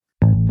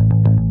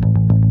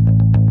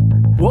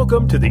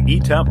Welcome to the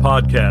ETAP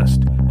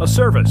Podcast, a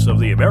service of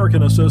the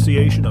American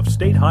Association of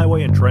State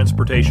Highway and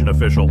Transportation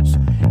Officials.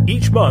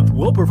 Each month,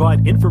 we'll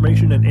provide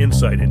information and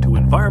insight into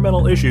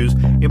environmental issues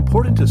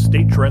important to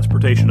state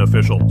transportation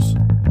officials.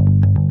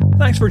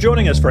 Thanks for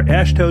joining us for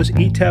AASHTO's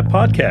ETAP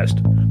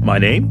Podcast. My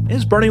name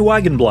is Bernie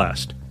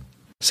Wagenblast.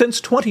 Since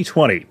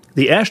 2020,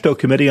 the AASHTO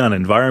Committee on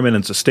Environment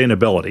and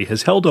Sustainability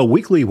has held a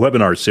weekly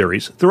webinar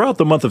series throughout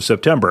the month of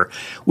September,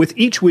 with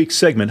each week's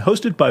segment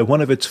hosted by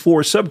one of its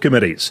 4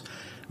 subcommittees.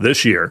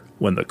 This year,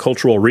 when the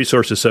Cultural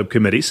Resources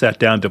Subcommittee sat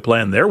down to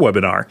plan their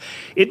webinar,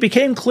 it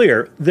became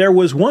clear there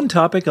was one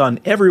topic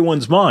on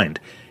everyone's mind,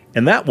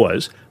 and that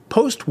was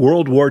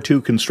post-World War II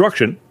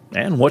construction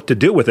and what to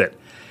do with it.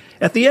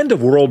 At the end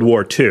of World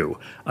War II,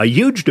 a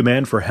huge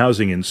demand for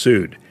housing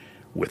ensued.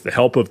 With the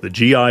help of the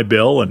GI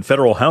Bill and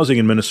Federal Housing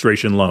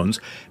Administration loans,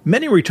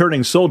 many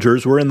returning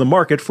soldiers were in the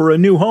market for a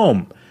new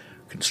home.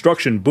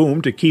 Construction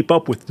boomed to keep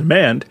up with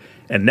demand,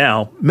 and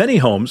now many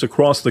homes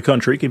across the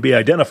country can be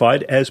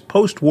identified as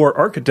post-war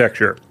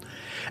architecture.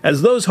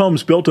 As those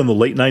homes built in the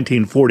late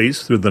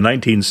 1940s through the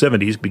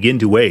 1970s begin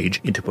to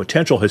age into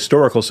potential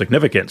historical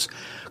significance,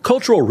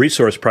 cultural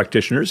resource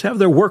practitioners have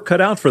their work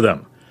cut out for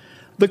them.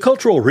 The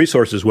Cultural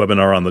Resources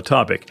webinar on the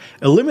topic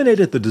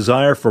eliminated the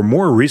desire for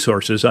more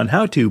resources on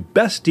how to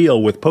best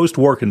deal with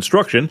post-war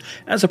construction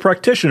as a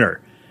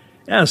practitioner.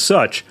 As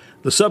such,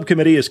 the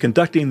subcommittee is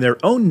conducting their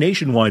own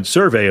nationwide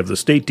survey of the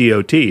state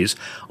DOTs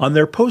on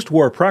their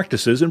post-war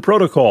practices and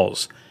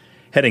protocols.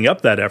 Heading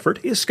up that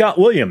effort is Scott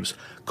Williams,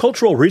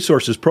 Cultural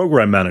Resources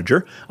Program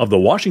Manager of the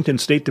Washington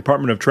State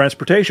Department of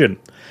Transportation.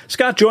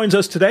 Scott joins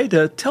us today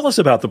to tell us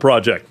about the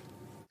project.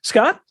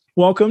 Scott,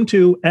 welcome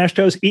to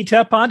AASHTO's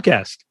ETAP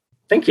Podcast.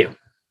 Thank you.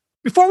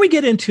 Before we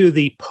get into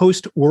the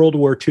post-World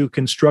War II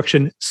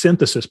construction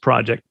synthesis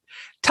project,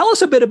 tell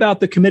us a bit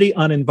about the Committee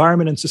on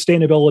Environment and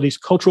Sustainability's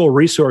Cultural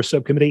Resource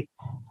Subcommittee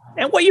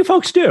and what you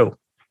folks do.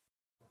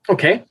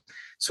 Okay.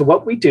 So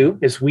what we do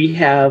is we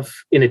have,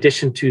 in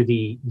addition to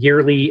the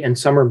yearly and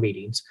summer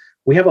meetings,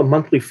 we have a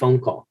monthly phone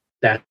call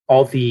that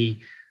all the,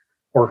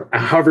 or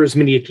however as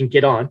many you can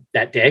get on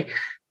that day,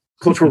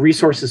 cultural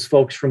resources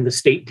folks from the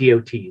state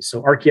DOTs,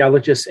 so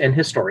archaeologists and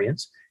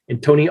historians,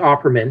 and Tony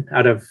Opperman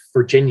out of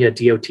Virginia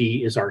DOT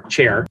is our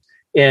chair.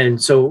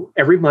 And so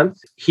every month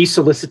he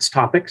solicits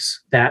topics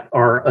that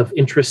are of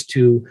interest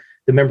to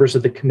the members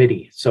of the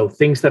committee. So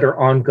things that are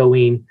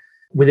ongoing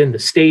within the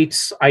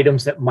states,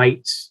 items that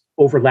might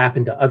overlap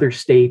into other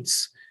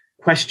states,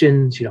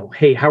 questions,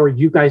 hey, how are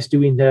you guys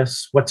doing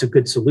this? What's a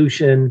good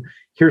solution?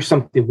 Here's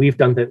something we've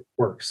done that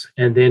works.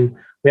 And then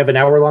we have an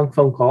hour-long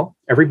phone call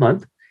every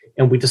month,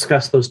 and we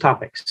discuss those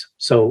topics.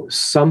 So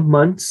some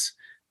months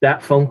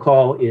that phone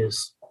call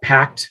is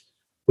packed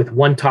with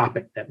one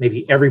topic that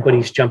maybe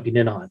everybody's jumping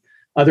in on.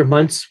 Other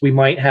months, we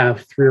might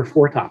have 3 or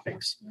 4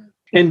 topics.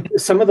 And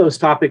some of those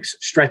topics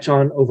stretch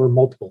on over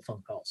multiple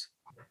phone calls.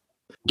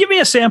 Give me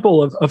a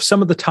sample of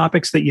some of the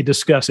topics that you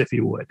discuss, if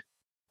you would.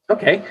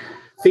 Okay.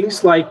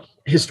 Things like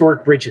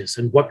historic bridges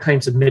and what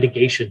kinds of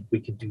mitigation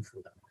we can do for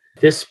them.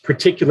 This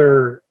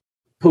particular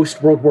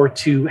post-World War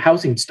II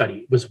housing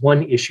study was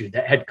one issue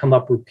that had come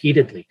up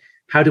repeatedly.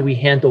 How do we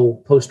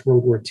handle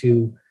post-World War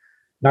II,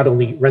 not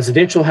only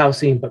residential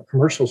housing, but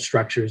commercial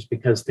structures,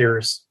 because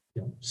there's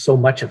so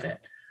much of it.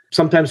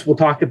 Sometimes we'll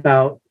talk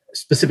about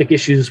specific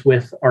issues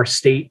with our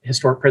state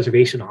historic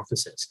preservation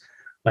offices.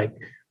 Like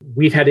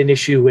we've had an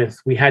issue with,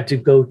 we had to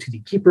go to the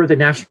keeper of the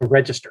National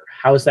Register.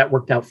 How has that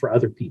worked out for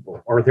other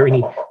people? Or are there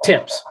any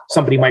tips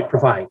somebody might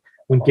provide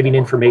when giving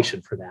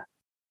information for that?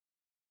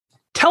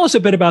 Tell us a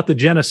bit about the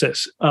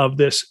genesis of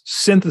this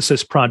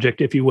synthesis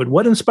project, if you would.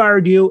 What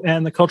inspired you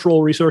and the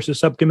Cultural Resources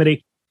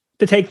Subcommittee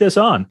to take this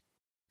on?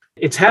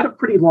 It's had a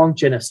pretty long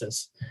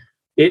genesis.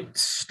 It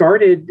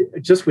started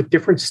just with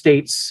different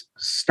states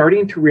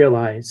starting to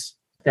realize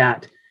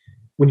that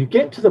when you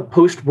get to the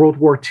post-World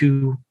War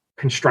II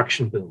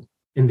construction boom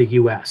in the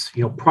US,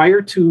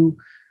 prior to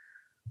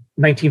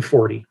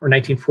 1940 or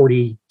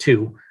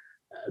 1942,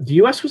 the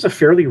US was a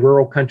fairly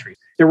rural country.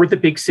 There were the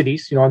big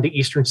cities, on the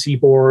eastern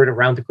seaboard,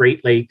 around the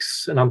Great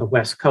Lakes, and on the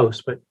West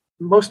Coast, but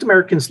most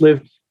Americans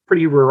lived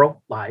pretty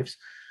rural lives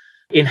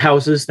in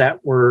houses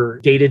that were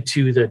dated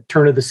to the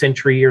turn of the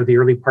century or the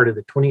early part of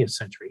the 20th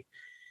century.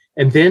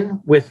 And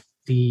then with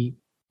the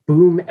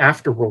boom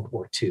after World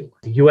War II,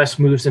 the US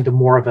moves into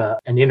more of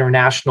an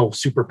international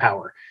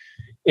superpower,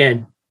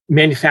 and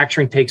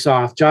manufacturing takes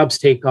off, jobs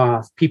take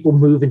off, people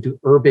move into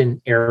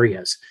urban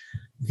areas.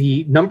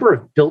 The number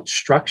of built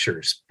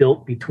structures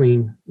built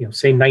between,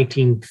 say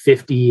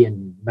 1950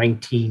 and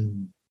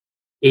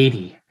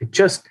 1980,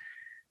 just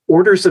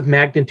orders of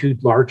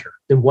magnitude larger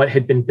than what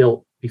had been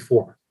built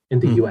before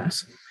in the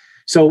US.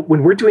 So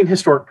when we're doing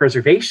historic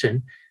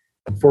preservation,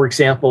 for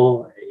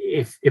example,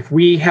 if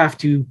we have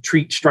to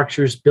treat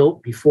structures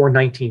built before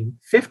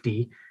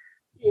 1950,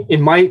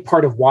 in my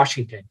part of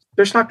Washington,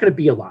 there's not going to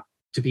be a lot,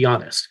 to be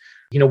honest.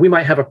 We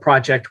might have a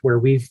project where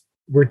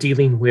we're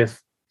dealing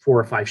with 4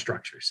 or 5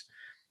 structures.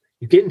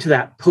 You get into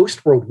that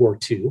post-World War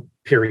II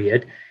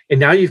period, and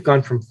now you've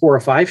gone from 4 or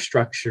 5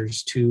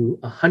 structures to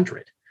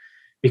 100.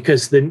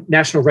 because the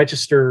National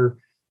Register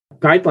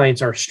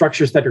guidelines are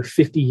structures that are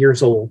 50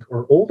 years old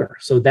or older.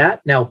 So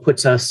that now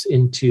puts us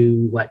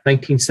into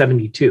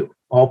 1972,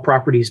 all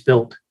properties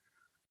built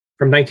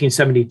from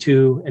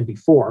 1972 and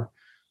before.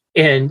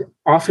 And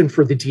often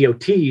for the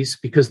DOTs,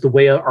 because the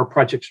way our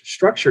projects are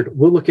structured,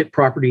 we'll look at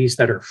properties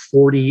that are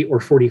 40 or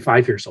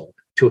 45 years old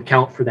to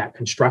account for that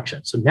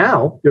construction. So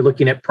now you're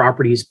looking at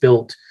properties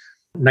built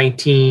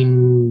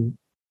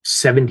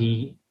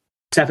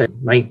 1977,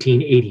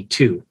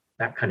 1982,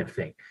 that kind of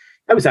thing.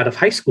 I was out of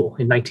high school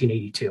in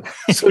 1982.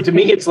 So to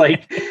me, it's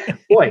like,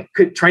 boy,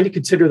 trying to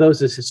consider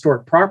those as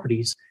historic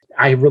properties,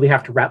 I really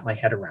have to wrap my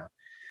head around.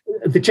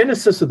 The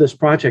genesis of this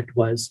project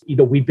was,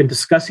 we've been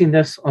discussing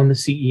this on the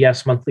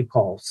CES monthly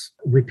calls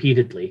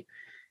repeatedly.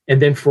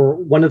 And then for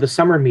one of the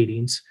summer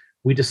meetings,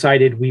 we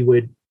decided we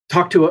would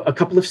talk to a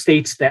couple of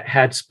states that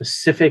had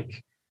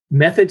specific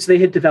methods they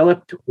had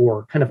developed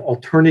or kind of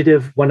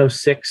alternative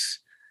 106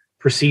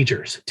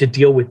 procedures to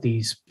deal with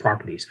these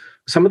properties.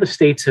 Some of the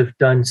states have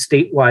done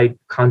statewide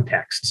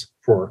contexts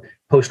for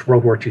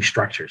post-World War II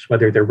structures,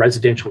 whether they're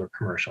residential or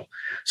commercial.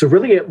 So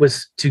really it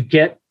was to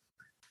get,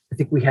 I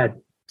think we had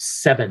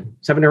seven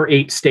or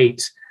eight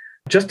states,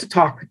 just to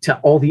talk to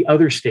all the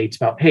other states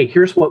about, hey,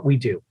 here's what we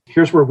do.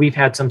 Here's where we've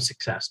had some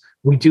success.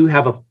 We do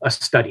have a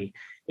study,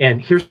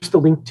 and here's the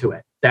link to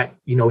it that,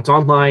 it's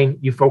online.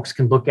 You folks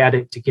can look at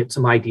it to get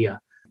some idea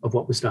of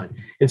what was done.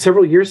 And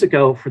several years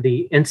ago for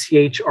the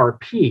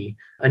NCHRP,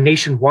 a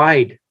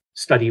nationwide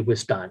study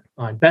was done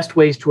on best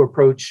ways to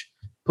approach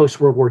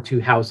post-World War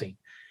II housing.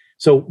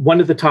 So one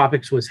of the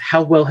topics was,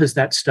 how well has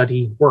that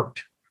study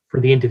worked for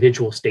the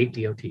individual state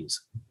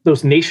DOTs?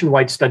 Those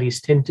nationwide studies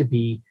tend to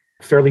be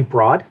fairly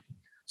broad.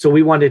 So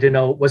we wanted to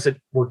know, was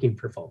it working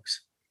for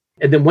folks?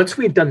 And then once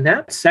we had done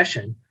that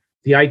session,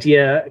 the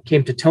idea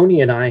came to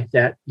Tony and I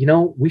that,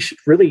 we should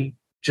really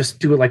just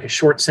do like a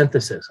short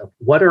synthesis of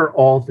what are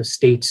all the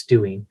states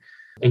doing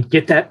and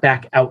get that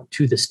back out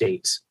to the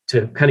states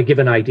to kind of give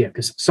an idea,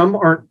 because some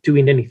aren't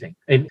doing anything.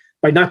 And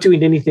by not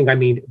doing anything, I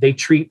mean, they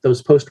treat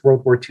those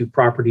post-World War II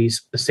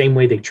properties the same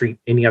way they treat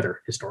any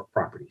other historic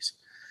properties.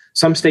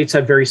 Some states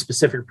have very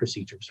specific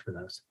procedures for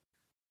those.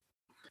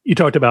 You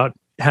talked about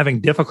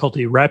having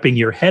difficulty wrapping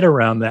your head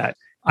around that.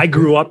 I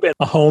grew up in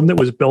a home that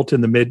was built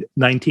in the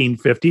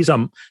mid-1950s.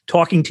 I'm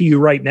talking to you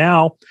right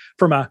now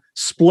from a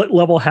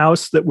split-level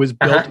house that was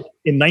built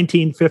in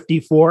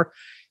 1954.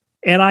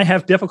 And I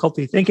have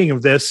difficulty thinking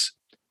of this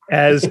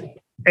as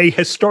a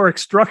historic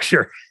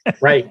structure.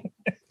 Right.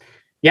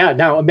 Yeah.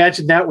 Now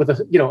imagine that with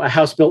a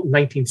house built in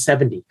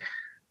 1970.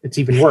 It's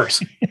even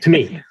worse to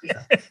me.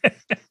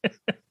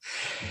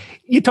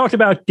 You talked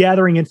about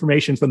gathering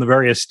information from the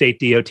various state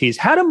DOTs.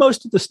 How do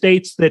most of the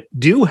states that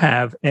do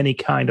have any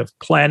kind of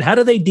plan, how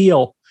do they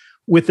deal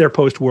with their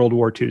post-World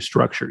War II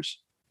structures?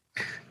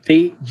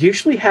 They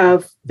usually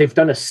they've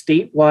done a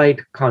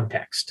statewide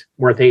context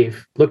where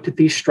they've looked at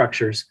these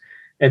structures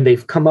and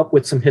they've come up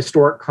with some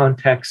historic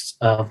contexts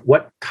of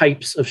what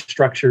types of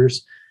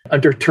structures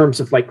under terms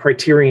of like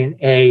criterion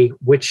A,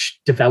 which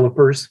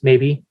developers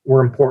maybe were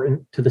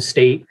important to the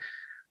state,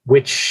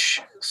 which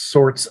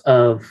sorts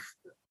of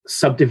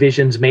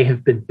subdivisions may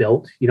have been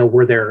built,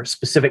 were there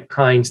specific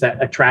kinds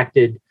that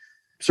attracted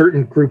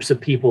certain groups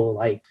of people,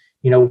 like,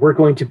 we're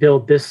going to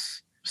build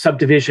this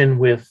subdivision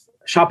with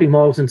shopping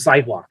malls and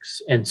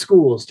sidewalks and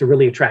schools to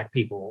really attract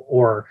people,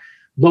 or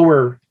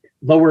lower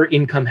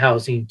income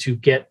housing to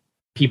get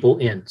people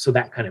in. So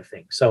that kind of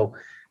thing. So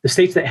the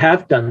states that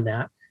have done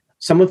that,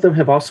 some of them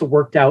have also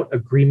worked out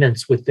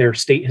agreements with their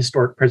state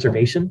historic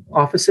preservation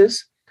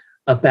offices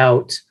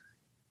about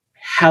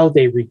how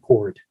they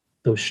record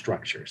those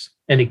structures.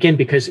 And again,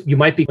 because you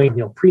might be going,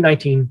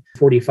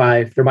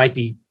 pre-1945, there might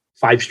be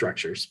 5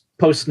 structures.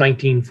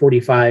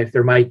 Post-1945,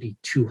 there might be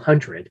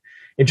 200.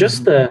 And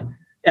just the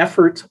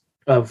effort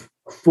of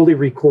fully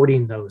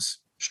recording those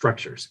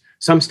structures.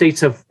 Some states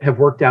have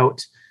worked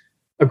out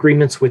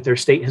agreements with their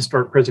state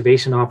historic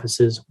preservation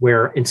offices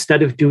where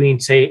instead of doing,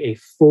 say, a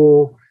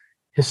full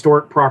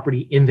historic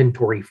property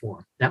inventory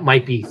form, that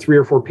might be 3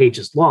 or 4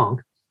 pages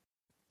long,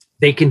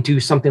 they can do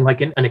something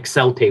like an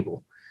Excel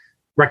table,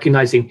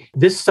 recognizing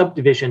this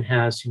subdivision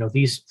has,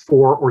 these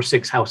 4 or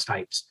 6 house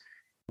types.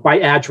 By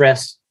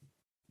address,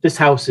 this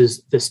house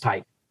is this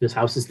type. This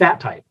house is that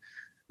type.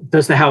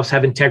 Does the house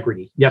have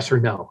integrity? Yes or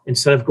no?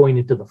 Instead of going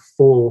into the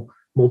full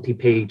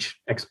multi-page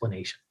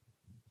explanation.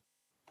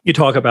 You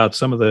talk about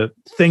some of the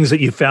things that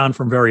you found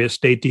from various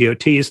state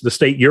DOTs. The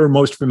state you're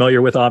most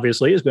familiar with,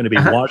 obviously, is going to be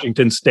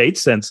Washington State,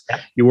 since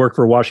you work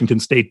for Washington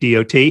State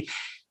DOT.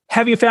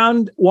 Have you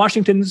found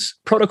Washington's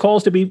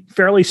protocols to be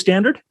fairly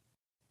standard?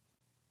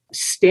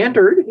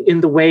 Standard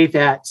in the way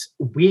that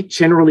we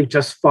generally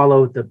just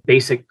follow the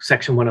basic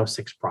Section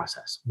 106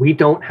 process. We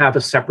don't have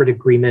a separate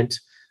agreement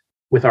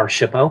with our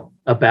SHPO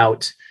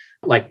about,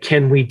 like,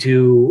 can we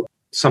do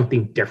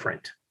something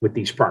different with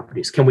these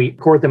properties? Can we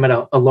record them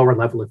at a lower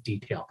level of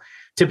detail?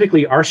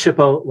 Typically, our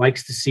SHPO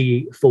likes to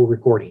see full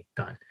recording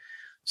done.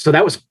 So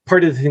that was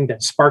part of the thing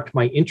that sparked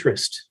my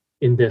interest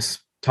in this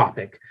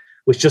topic,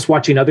 was just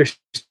watching other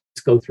states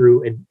go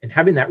through and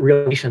having that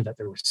realization that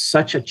there was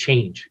such a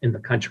change in the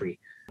country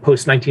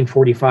post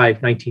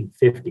 1945,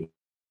 1950.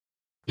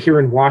 Here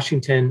in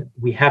Washington,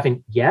 we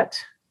haven't yet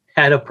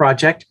had a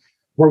project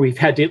where we've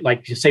had to,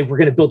 like, just say, we're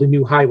going to build a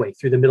new highway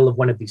through the middle of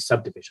one of these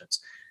subdivisions.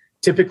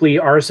 Typically,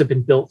 ours have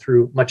been built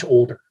through much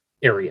older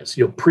areas,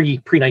 pre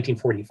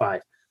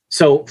 1945.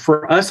 So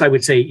for us, I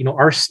would say,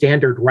 our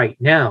standard right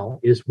now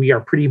is we are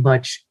pretty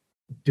much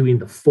doing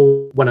the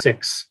full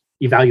 106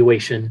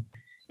 evaluation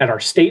at our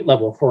state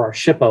level for our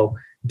SHPO,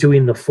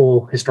 doing the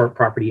full historic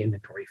property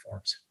inventory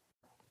forms.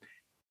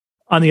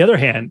 On the other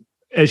hand,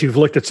 as you've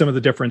looked at some of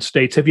the different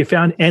states, have you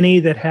found any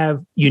that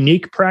have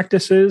unique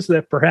practices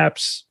that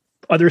perhaps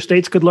other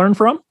states could learn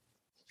from?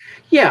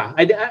 Yeah,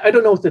 I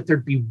don't know that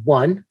there'd be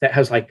one that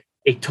has like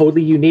a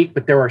totally unique,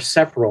 but there are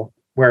several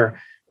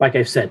where, like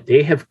I said,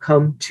 they have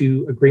come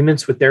to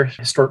agreements with their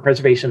historic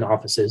preservation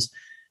offices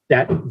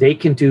that they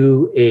can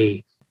do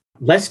a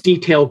less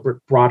detailed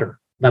but broader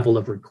level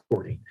of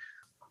recording.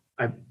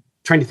 I'm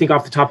trying to think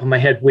off the top of my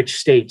head which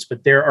states,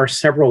 but there are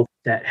several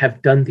that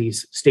have done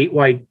these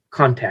statewide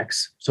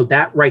contexts. So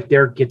that right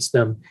there gets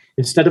them,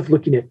 instead of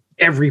looking at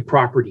every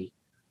property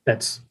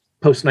that's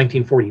post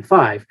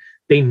 1945,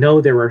 they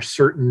know there are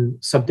certain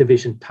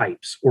subdivision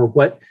types or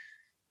what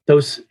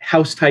those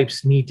house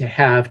types need to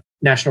have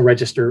National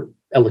Register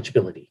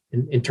eligibility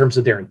in terms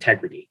of their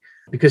integrity.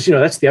 Because,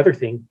 that's the other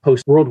thing,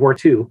 post World War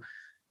II,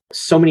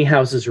 so many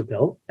houses are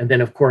built. And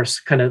then, of course,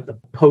 kind of the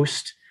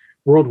post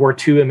World War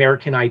II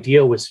American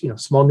ideal was,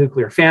 small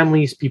nuclear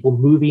families, people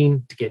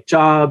moving to get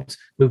jobs,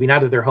 moving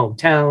out of their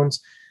hometowns,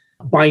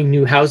 buying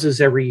new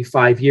houses every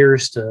 5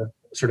 years to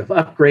sort of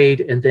upgrade,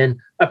 and then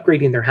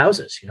upgrading their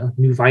houses,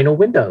 new vinyl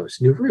windows,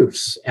 new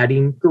roofs,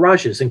 adding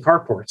garages and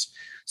carports.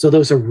 So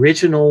those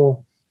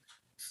original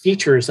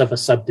features of a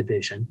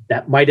subdivision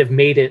that might have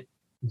made it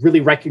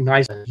really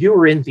recognizable. You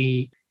were in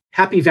the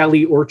Happy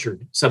Valley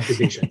Orchard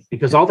subdivision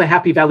because all the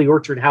Happy Valley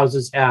Orchard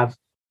houses have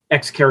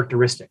X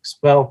characteristics.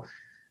 Well,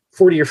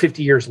 40 or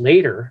 50 years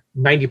later,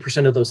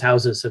 90% of those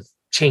houses have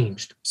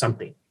changed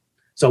something.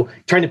 So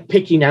trying to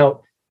picking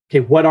out,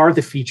 okay, what are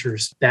the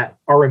features that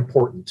are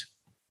important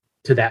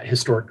to that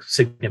historic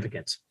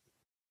significance?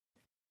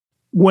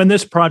 When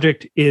this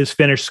project is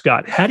finished,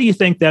 Scott, how do you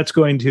think that's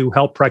going to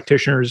help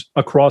practitioners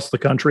across the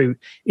country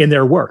in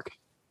their work?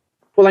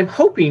 Well, I'm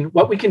hoping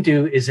what we can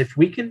do is if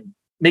we can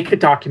make a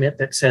document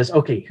that says,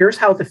 okay, here's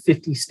how the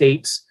 50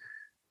 states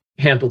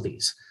handle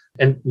these.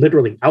 And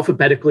literally,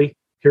 alphabetically,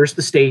 here's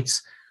the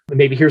states.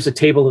 Maybe here's a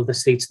table of the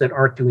states that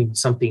aren't doing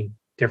something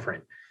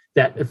different.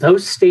 That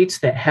those states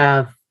that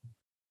have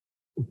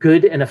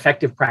good and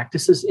effective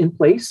practices in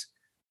place,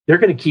 they're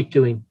going to keep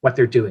doing what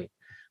they're doing.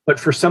 But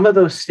for some of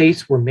those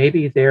states where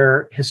maybe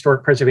their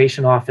historic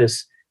preservation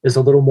office is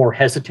a little more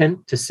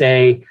hesitant to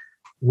say,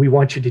 we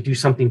want you to do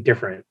something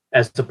different,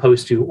 as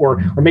opposed to,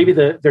 or maybe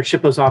their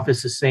SHPO's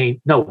office is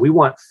saying, no, we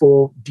want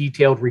full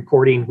detailed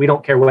recording. We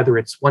don't care whether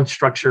it's one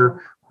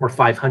structure or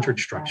 500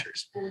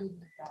 structures.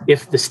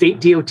 If the state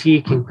DOT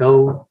can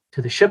go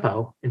to the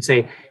SHPO and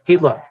say, hey,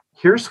 look,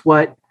 here's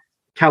what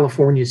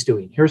California is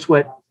doing. Here's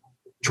what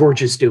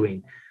Georgia's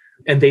doing.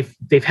 And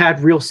they've had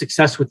real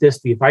success with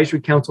this. The advisory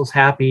council's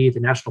happy.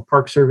 The National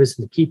Park Service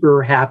and the keeper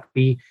are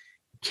happy.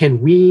 Can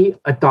we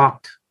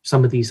adopt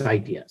some of these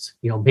ideas?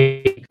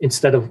 Maybe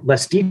instead of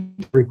less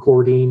deep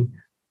recording,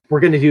 we're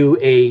going to do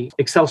a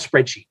Excel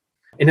spreadsheet,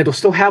 and it'll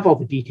still have all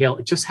the detail.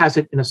 It just has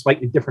it in a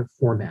slightly different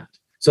format.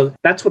 So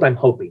that's what I'm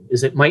hoping,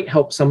 is it might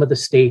help some of the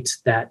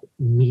states that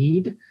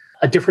need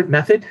a different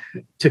method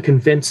to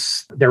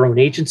convince their own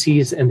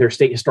agencies and their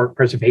state historic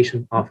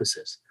preservation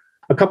offices.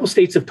 A couple of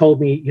states have told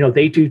me,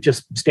 they do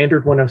just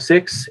standard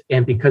 106,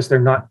 and because they're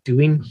not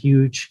doing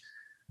huge,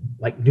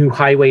 like new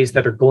highways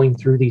that are going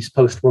through these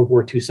post-World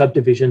War II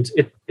subdivisions,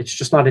 it's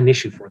just not an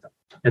issue for them,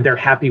 and they're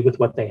happy with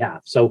what they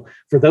have. So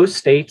for those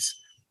states,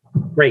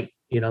 great,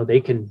 they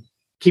can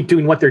keep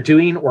doing what they're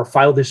doing or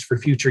file this for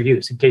future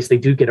use in case they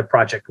do get a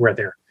project where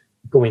they're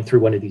going through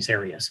one of these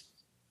areas.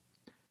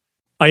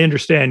 I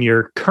understand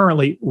you're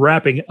currently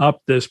wrapping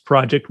up this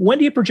project. When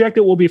do you project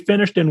it will be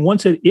finished? And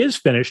once it is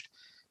finished,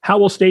 how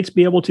will states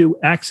be able to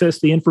access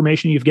the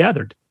information you've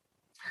gathered?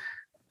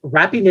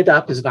 Wrapping it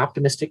up is an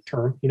optimistic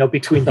term.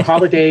 Between the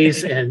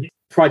holidays and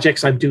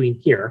projects I'm doing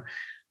here,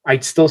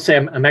 I'd still say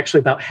I'm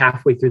actually about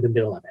halfway through the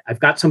middle of it. I've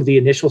got some of the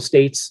initial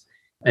states.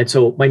 And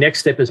so my next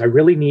step is I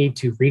really need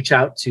to reach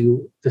out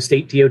to the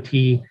state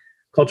DOT,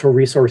 cultural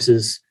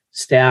resources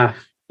staff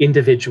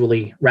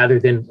individually, rather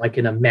than like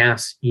in a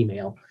mass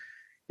email,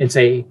 and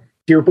say,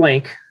 dear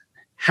blank,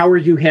 how are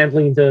you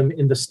handling them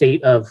in the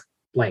state of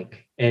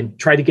blank? And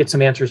try to get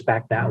some answers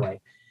back that way.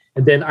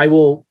 And then I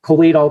will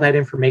collate all that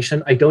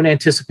information. I don't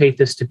anticipate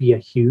this to be a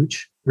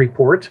huge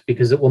report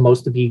because it will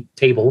mostly be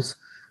tables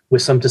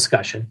with some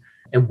discussion.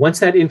 And once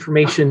that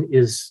information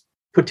is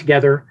put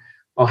together,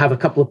 I'll have a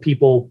couple of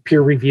people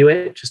peer review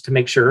it just to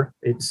make sure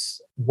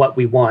it's what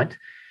we want.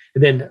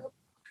 And then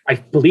I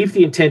believe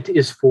the intent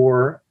is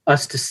for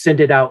us to send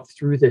it out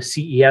through the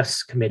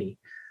CES committee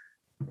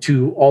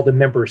to all the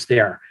members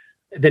there.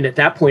 And then at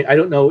that point, I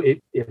don't know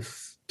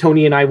if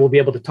Tony and I will be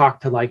able to talk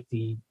to like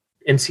the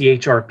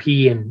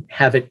NCHRP and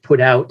have it put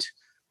out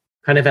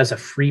kind of as a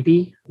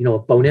freebie, a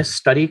bonus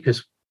study,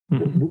 because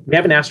we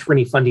haven't asked for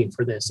any funding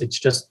for this. It's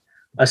just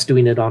us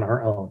doing it on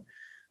our own.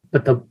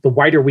 But the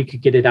wider we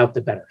could get it out,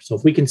 the better. So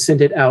if we can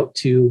send it out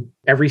to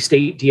every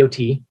state DOT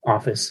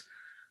office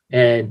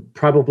and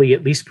probably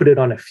at least put it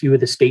on a few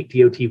of the state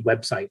DOT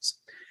websites,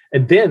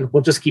 and then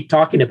we'll just keep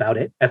talking about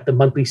it at the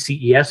monthly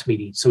CES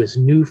meeting. So as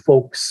new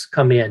folks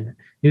come in,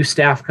 new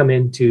staff come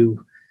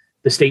into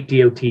the state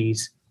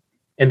DOTs,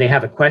 and they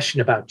have a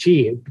question about,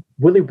 gee, it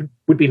really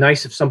would be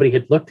nice if somebody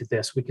had looked at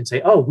this. We can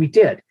say, oh, we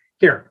did.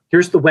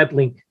 Here's the web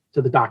link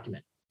to the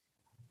document.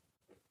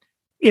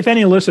 If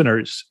any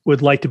listeners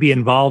would like to be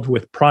involved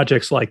with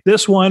projects like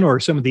this one or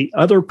some of the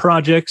other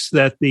projects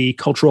that the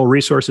Cultural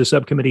Resources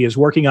Subcommittee is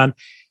working on,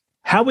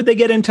 how would they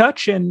get in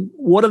touch and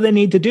what do they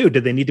need to do?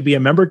 Do they need to be a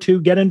member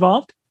to get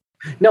involved?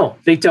 No,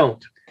 they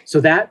don't. So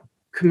that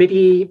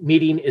committee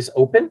meeting is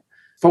open.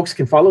 Folks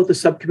can follow the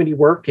subcommittee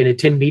work and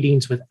attend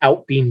meetings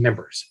without being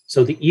members.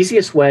 So the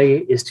easiest way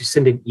is to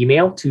send an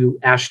email to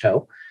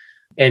AASHTO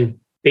and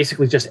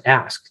basically just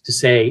ask to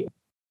say,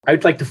 I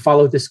would like to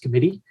follow this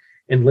committee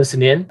and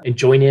listen in and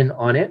join in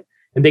on it.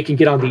 And they can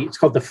get on it's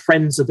called the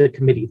Friends of the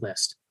Committee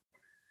list.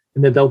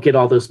 And then they'll get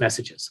all those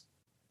messages.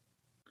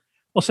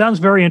 Well, sounds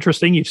very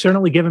interesting. You've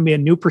certainly given me a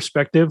new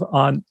perspective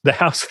on the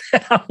house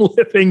that I'm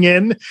living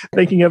in,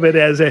 thinking of it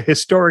as a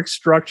historic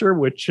structure,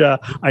 which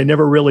I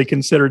never really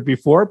considered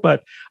before.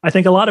 But I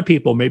think a lot of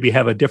people maybe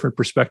have a different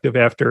perspective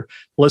after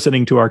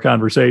listening to our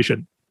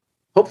conversation.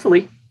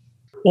 Hopefully.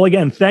 Well,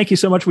 again, thank you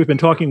so much. We've been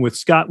talking with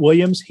Scott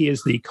Williams. He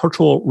is the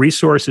Cultural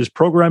Resources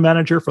Program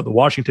Manager for the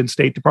Washington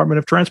State Department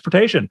of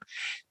Transportation.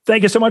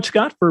 Thank you so much,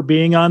 Scott, for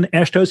being on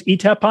AASHTO's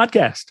ETAP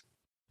podcast.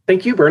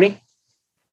 Thank you, Bernie.